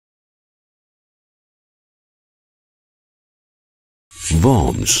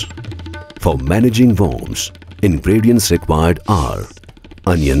Worms. For managing worms, ingredients required are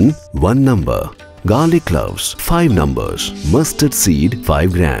onion 1 number, garlic cloves 5 numbers, mustard seed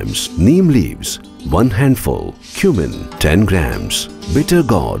 5 grams, neem leaves 1 handful, cumin 10 grams, bitter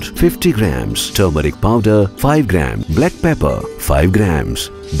gourd 50 grams, turmeric powder 5 grams, black pepper 5 grams,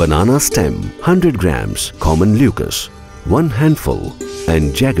 banana stem 100 grams, common leucas 1 handful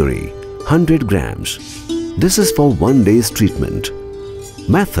and jaggery 100 grams. This is for 1 day's treatment.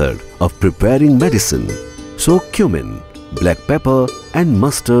 Method of preparing medicine: soak cumin, black pepper and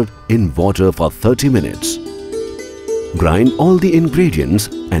mustard in water for 30 minutes. Grind all the ingredients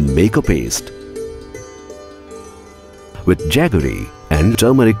and make a paste. With jaggery and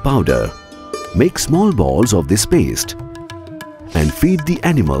turmeric powder, make small balls of this paste and feed the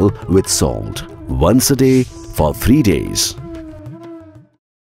animal with salt once a day for 3 days.